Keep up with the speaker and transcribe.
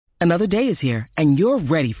Another day is here, and you're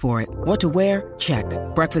ready for it. What to wear? Check.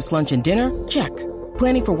 Breakfast, lunch, and dinner? Check.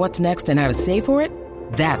 Planning for what's next and how to save for it?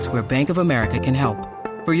 That's where Bank of America can help.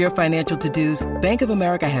 For your financial to-dos, Bank of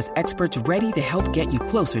America has experts ready to help get you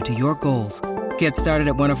closer to your goals. Get started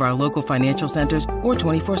at one of our local financial centers or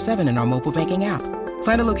 24/7 in our mobile banking app.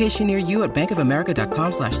 Find a location near you at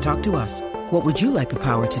bankofamerica.com/talktous. What would you like the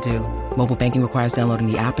power to do? Mobile banking requires downloading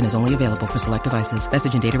the app and is only available for select devices.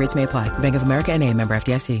 Message and data rates may apply. Bank of America N.A., member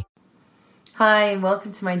FDIC. Hi, and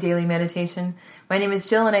welcome to my daily meditation. My name is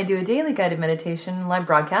Jill, and I do a daily guided meditation live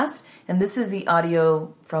broadcast, and this is the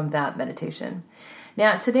audio from that meditation.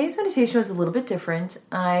 Now, today's meditation was a little bit different.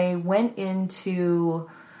 I went into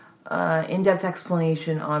in-depth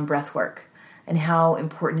explanation on breath work and how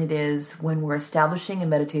important it is when we're establishing a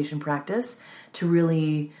meditation practice to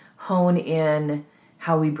really hone in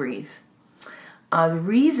how we breathe. The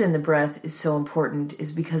reason the breath is so important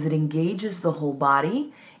is because it engages the whole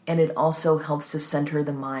body, and it also helps to center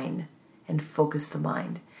the mind and focus the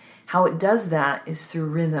mind. How it does that is through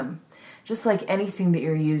rhythm. Just like anything that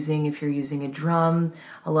you're using, if you're using a drum,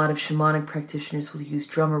 a lot of shamanic practitioners will use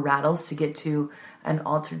drummer rattles to get to an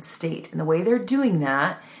altered state. And the way they're doing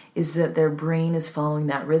that is that their brain is following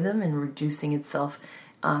that rhythm and reducing itself,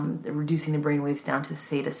 reducing the brain waves down to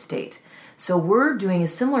theta state. So we're doing a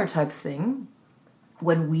similar type of thing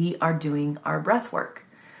when we are doing our breath work.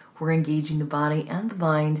 We're engaging the body and the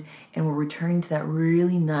mind, and we're returning to that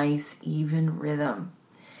really nice, even rhythm.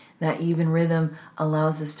 That even rhythm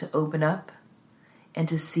allows us to open up and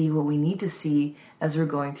to see what we need to see as we're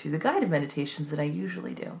going through the guided meditations that I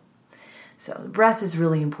usually do. So the breath is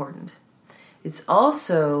really important. It's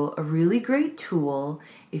also a really great tool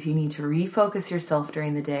if you need to refocus yourself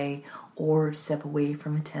during the day or step away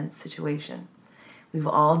from a tense situation. We've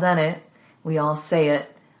all done it. We all say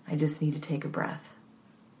it. I just need to take a breath.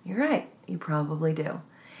 You're right. You probably do.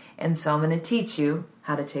 And so I'm going to teach you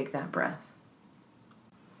how to take that breath.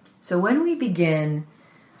 So when we begin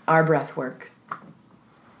our breath work,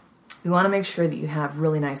 we want to make sure that you have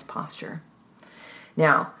really nice posture.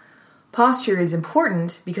 Now, posture is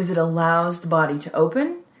important because it allows the body to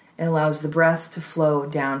open and allows the breath to flow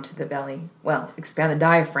down to the belly. Well, expand the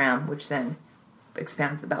diaphragm, which then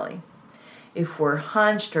expands the belly. If we're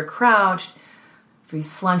hunched or crouched, if we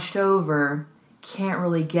slunched over, can't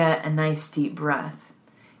really get a nice deep breath.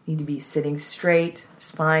 You need to be sitting straight,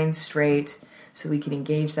 spine straight, so we can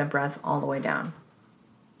engage that breath all the way down.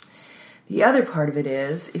 The other part of it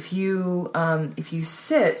is, if you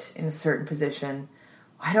sit in a certain position,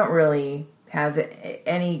 I don't really have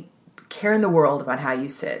any care in the world about how you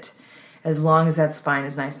sit, as long as that spine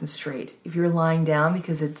is nice and straight. If you're lying down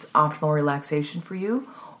because it's optimal relaxation for you,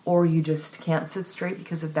 or you just can't sit straight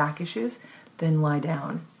because of back issues, then lie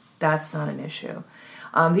down. That's not an issue.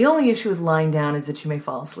 The only issue with lying down is that you may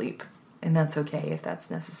fall asleep, and that's okay if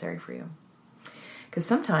that's necessary for you. Because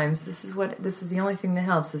sometimes this is the only thing that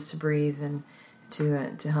helps, is to breathe and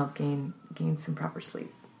to help gain some proper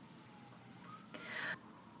sleep.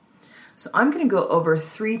 So I'm going to go over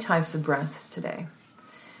 3 types of breaths today.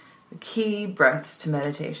 The key breaths to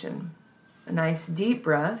meditation. A nice deep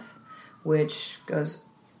breath, which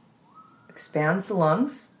expands the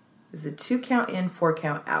lungs. This is a 2 count in, 4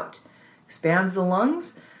 count out. Expands the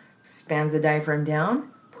lungs, expands the diaphragm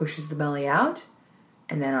down, pushes the belly out,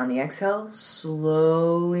 and then on the exhale,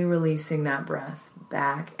 slowly releasing that breath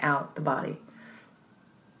back out the body.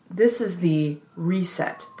 This is the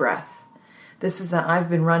reset breath. This is the I've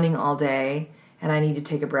been running all day and I need to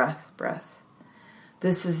take a breath.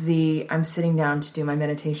 This is the I'm sitting down to do my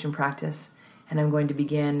meditation practice and I'm going to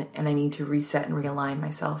begin and I need to reset and realign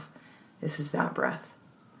myself. This is that breath.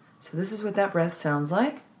 So this is what that breath sounds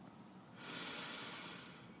like.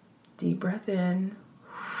 Deep breath in.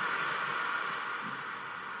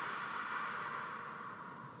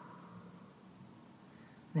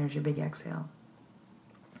 There's your big exhale.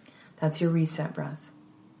 That's your reset breath.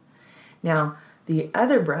 Now, the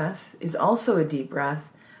other breath is also a deep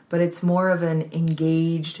breath, but it's more of an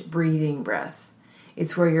engaged breathing breath.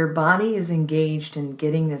 It's where your body is engaged in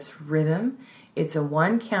getting this rhythm. It's a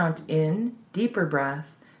 1 count in, deeper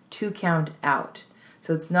breath, 2 count out.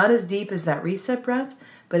 So it's not as deep as that reset breath,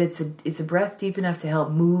 but it's a breath deep enough to help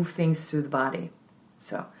move things through the body.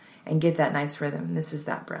 So, and get that nice rhythm. And this is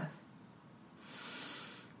that breath.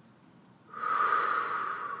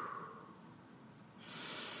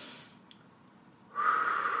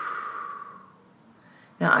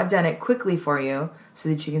 Now, I've done it quickly for you so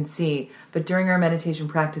that you can see, but during our meditation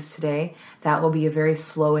practice today, that will be a very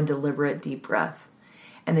slow and deliberate deep breath.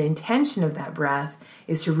 And the intention of that breath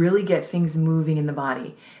is to really get things moving in the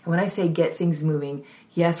body. And when I say get things moving,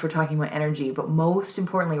 Yes, we're talking about energy, but most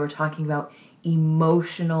importantly, we're talking about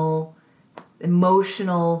emotional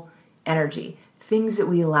energy, things that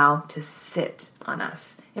we allow to sit on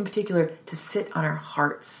us, in particular, to sit on our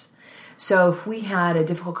hearts. So if we had a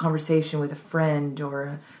difficult conversation with a friend or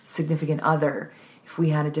a significant other, if we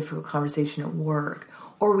had a difficult conversation at work,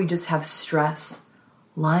 or we just have stress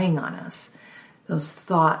lying on us, those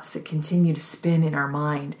thoughts that continue to spin in our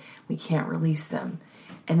mind, we can't release them.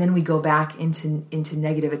 And then we go back into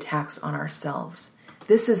negative attacks on ourselves.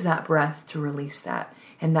 This is that breath to release that.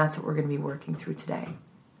 And that's what we're going to be working through today.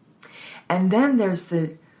 And then there's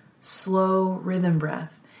the slow rhythm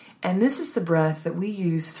breath. And this is the breath that we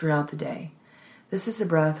use throughout the day. This is the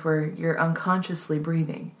breath where you're unconsciously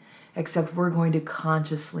breathing, except we're going to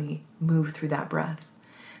consciously move through that breath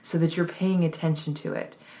so that you're paying attention to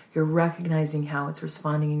it. You're recognizing how it's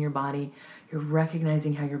responding in your body. You're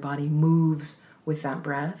recognizing how your body moves with that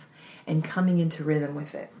breath and coming into rhythm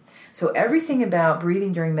with it. So everything about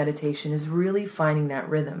breathing during meditation is really finding that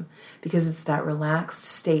rhythm, because it's that relaxed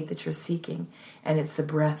state that you're seeking, and it's the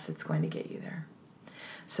breath that's going to get you there.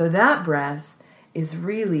 So that breath is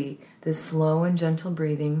really this slow and gentle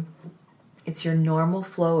breathing. It's your normal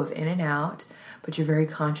flow of in and out, but you're very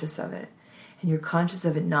conscious of it. And you're conscious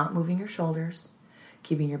of it not moving your shoulders,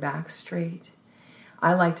 keeping your back straight.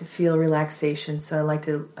 I like to feel relaxation, so I like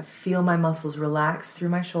to feel my muscles relax through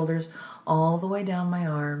my shoulders all the way down my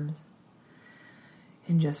arms,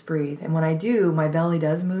 and just breathe. And when I do, my belly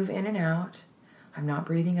does move in and out. I'm not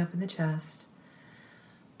breathing up in the chest,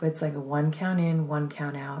 but it's like a 1 count in, 1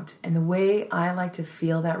 count out. And the way I like to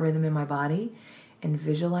feel that rhythm in my body and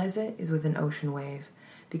visualize it is with an ocean wave,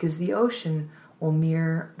 because the ocean will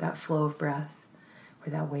mirror that flow of breath,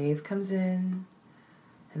 where that wave comes in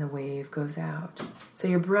and the wave goes out. So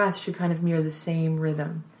your breath should kind of mirror the same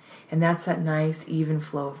rhythm. And that's that nice, even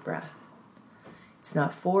flow of breath. It's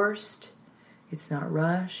not forced. It's not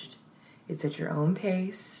rushed. It's at your own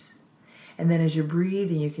pace. And then as you're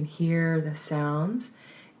breathing, you can hear the sounds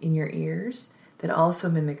in your ears that also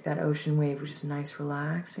mimic that ocean wave, which is nice,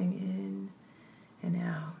 relaxing in and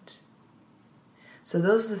out. So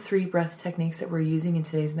those are the 3 breath techniques that we're using in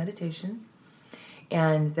today's meditation.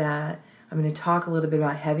 And that I'm going to talk a little bit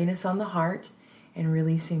about heaviness on the heart and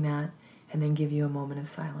releasing that, and then give you a moment of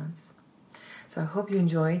silence. So I hope you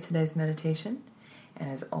enjoy today's meditation. And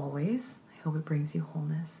as always, I hope it brings you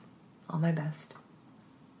wholeness. All my best.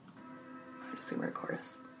 I'm just going to record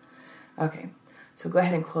us. Okay, so go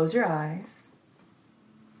ahead and close your eyes.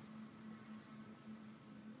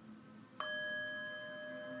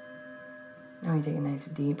 Now you take a nice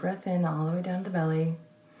deep breath in all the way down to the belly.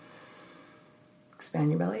 Expand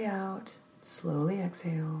your belly out. Slowly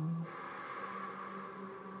exhale.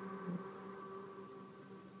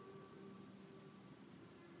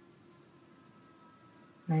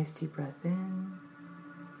 Nice deep breath in.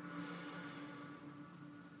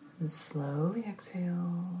 And slowly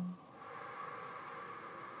exhale.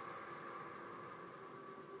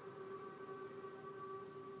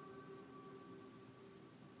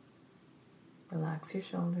 Relax your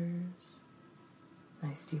shoulders.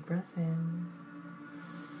 Nice deep breath in.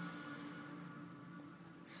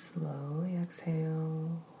 Slowly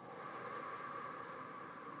exhale.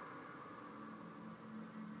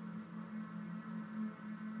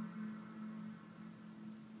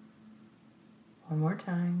 One more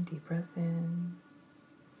time, deep breath in.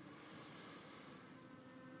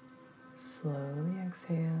 Slowly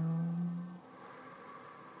exhale.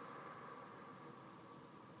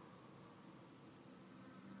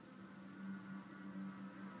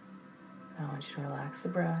 Now I want you to relax the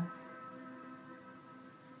breath.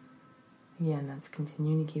 Again, that's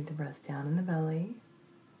continuing to keep the breath down in the belly.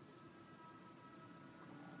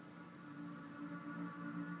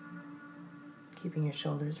 Keeping your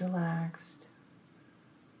shoulders relaxed.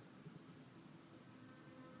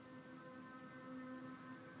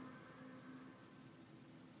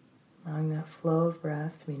 Allowing that flow of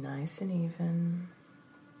breath to be nice and even.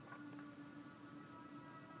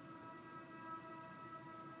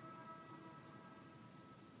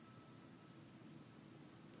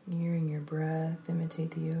 Hearing your breath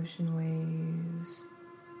imitate the ocean waves.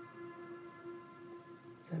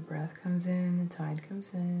 As that breath comes in, the tide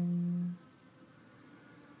comes in.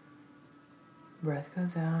 Breath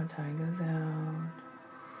goes out, tide goes out.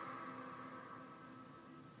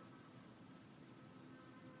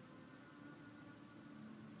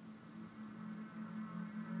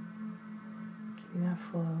 Keeping that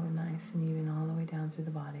flow nice and even all the way down through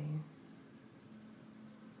the body.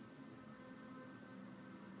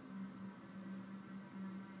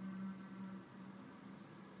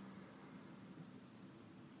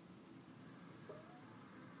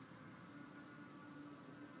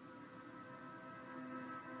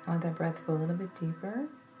 Let that breath go a little bit deeper.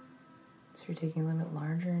 So you're taking a little bit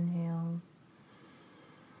larger inhale.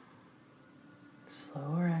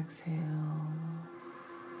 Slower exhale.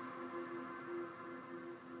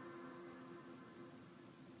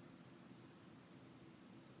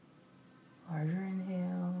 Larger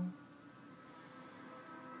inhale.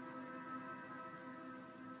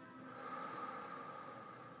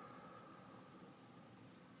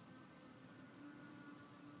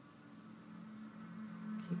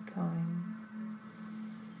 Keep going.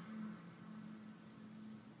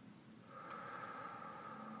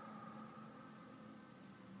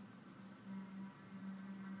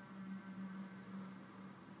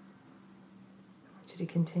 I want you to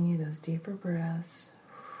continue those deeper breaths.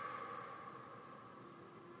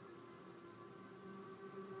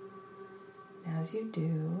 As you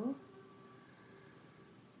do,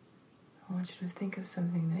 I want you to think of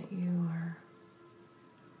something that you are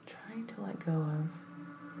trying to let go of.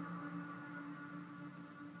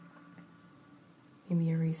 Maybe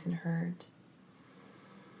a recent hurt,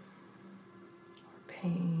 or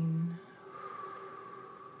pain,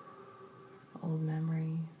 old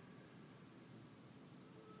memory.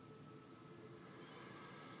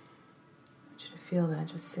 I want you to feel that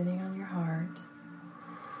just sitting on your heart.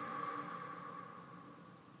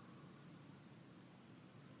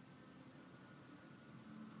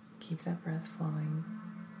 Keep that breath flowing.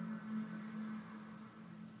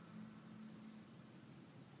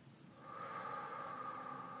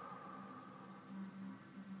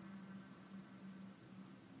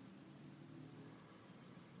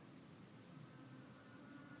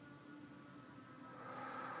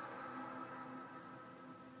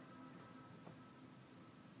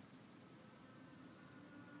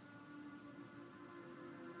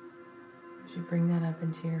 As you bring that up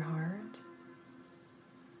into your heart,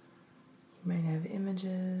 you might have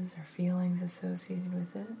images or feelings associated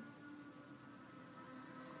with it.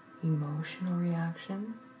 Emotional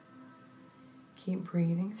reaction. Keep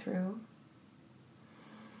breathing through.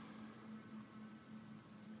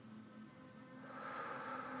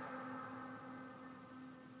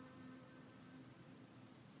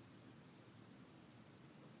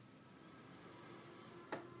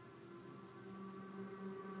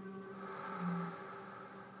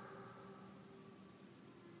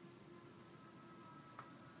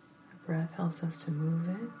 Breath helps us to move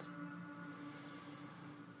it,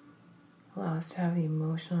 allow us to have the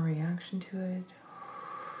emotional reaction to it,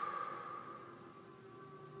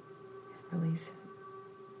 and release it.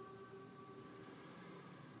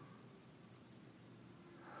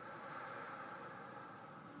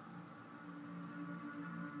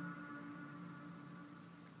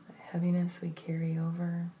 The heaviness we carry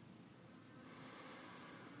over,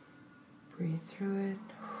 breathe through it,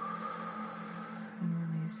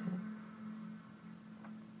 and release it.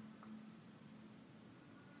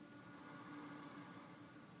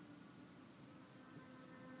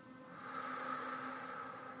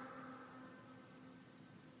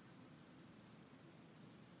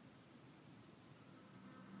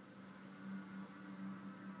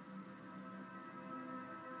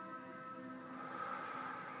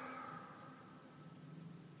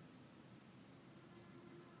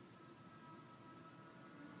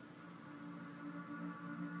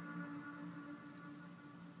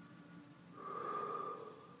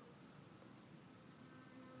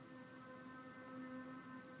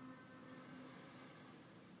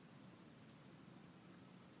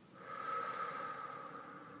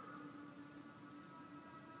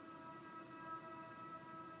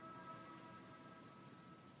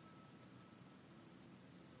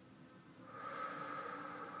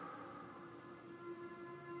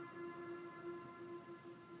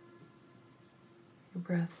 Your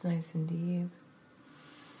breath's nice and deep.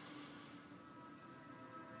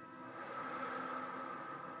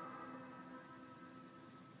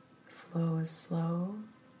 Flow is slow.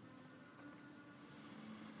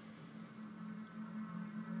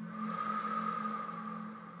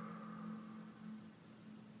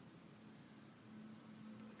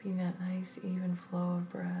 Keeping that nice even flow of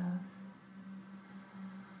breath.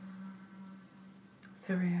 With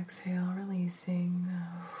every exhale, releasing.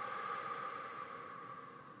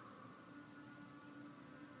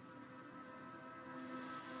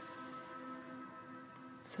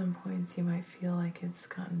 At some points you might feel like it's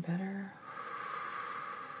gotten better.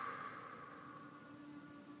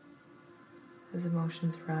 As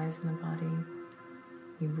emotions rise in the body,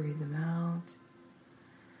 you breathe them out.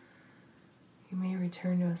 You may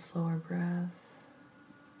return to a slower breath,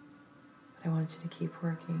 but I want you to keep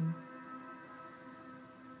working.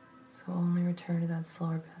 So only return to that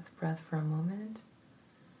slower breath for a moment.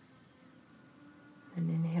 And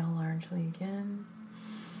inhale largely again.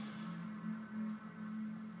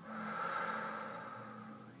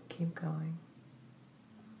 Keep going.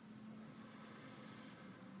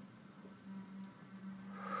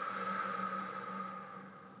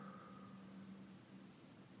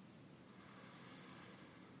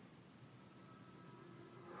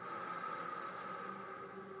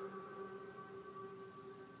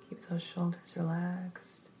 Keep those shoulders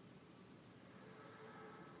relaxed.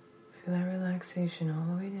 Feel that relaxation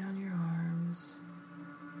all the way down your arms.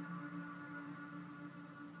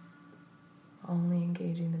 Only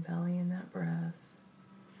engaging the belly in that breath.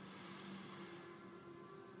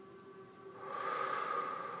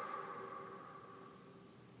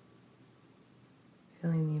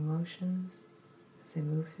 Feeling the emotions as they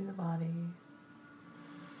move through the body.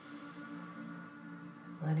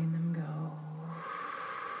 Letting them go.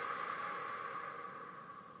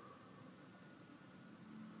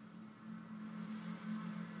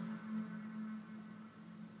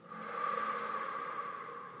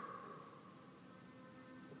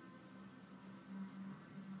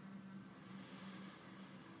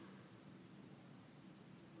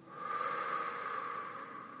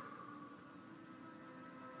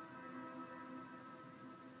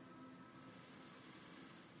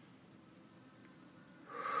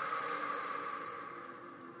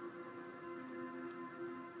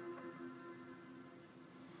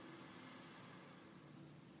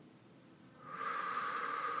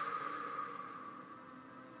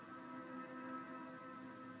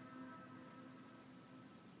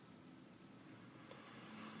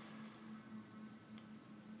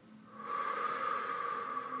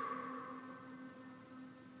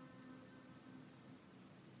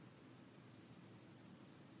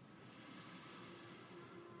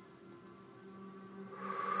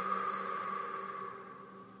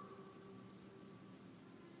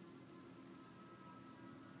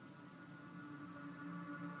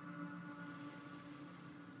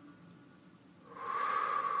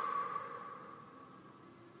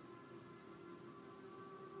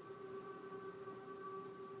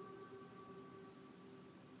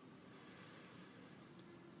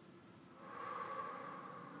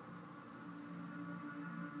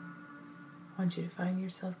 I want you to find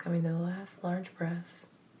yourself coming to the last large breaths,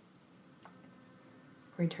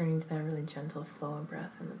 returning to that really gentle flow of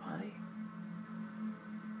breath in the body.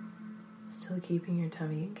 Still keeping your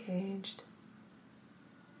tummy engaged.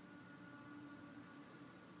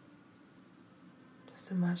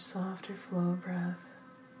 Just a much softer flow of breath.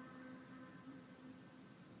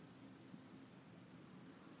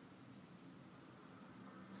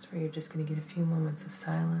 It's where you're just going to get a few moments of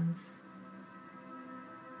silence.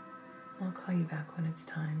 I'll call you back when it's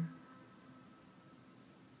time.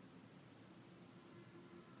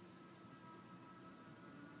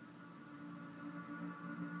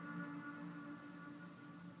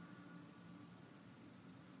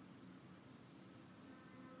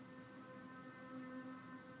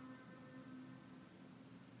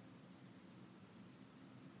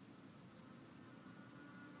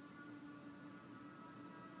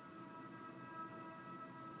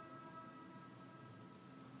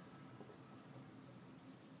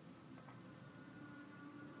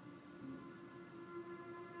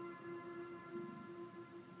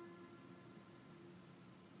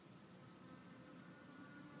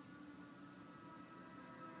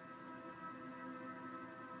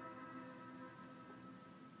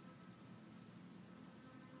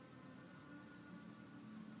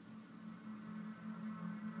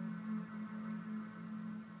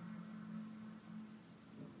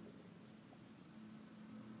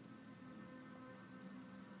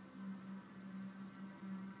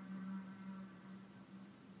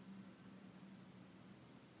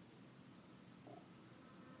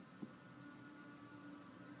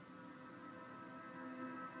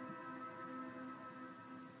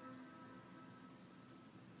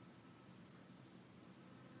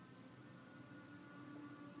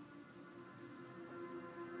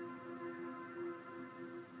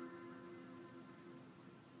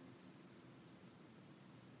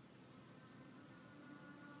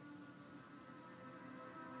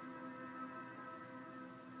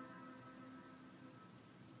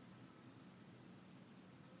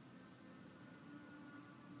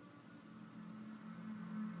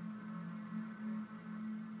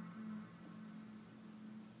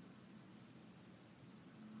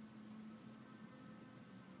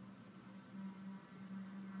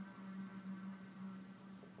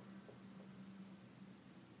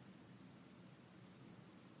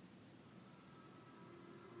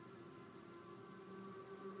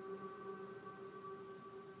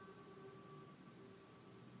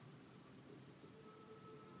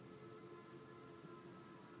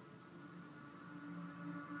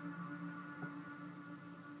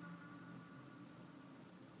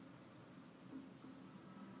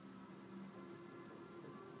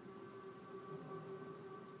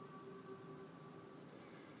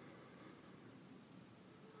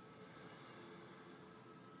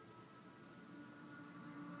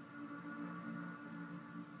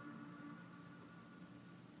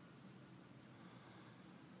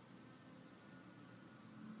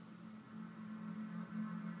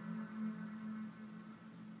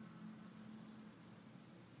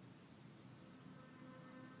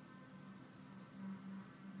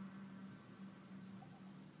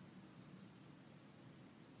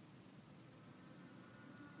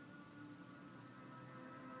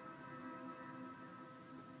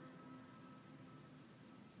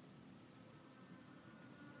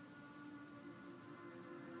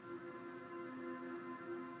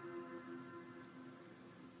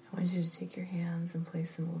 I want you to take your hands and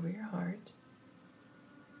place them over your heart.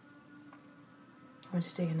 I want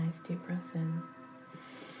you to take a nice deep breath in.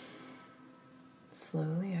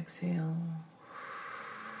 Slowly exhale.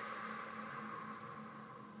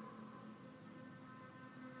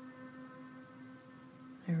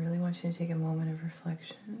 I really want you to take a moment of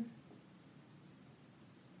reflection,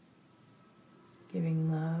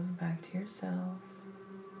 giving love back to yourself,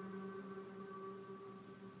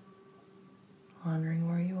 honoring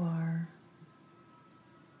where you are,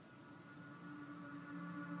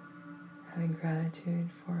 having gratitude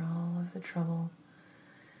for all of the trouble,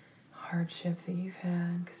 hardship that you've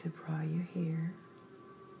had because it brought you here,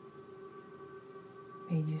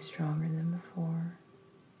 made you stronger than before.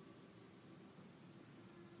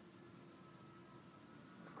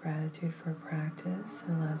 Gratitude for a practice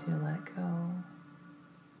that allows you to let go.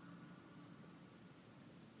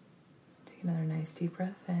 Take another nice deep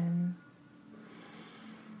breath in.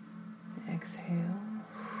 Exhale.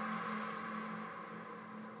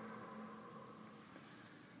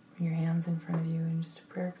 Bring your hands in front of you in just a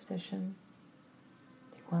prayer position.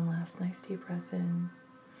 Take one last nice deep breath in.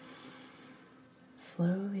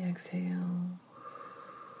 Slowly exhale.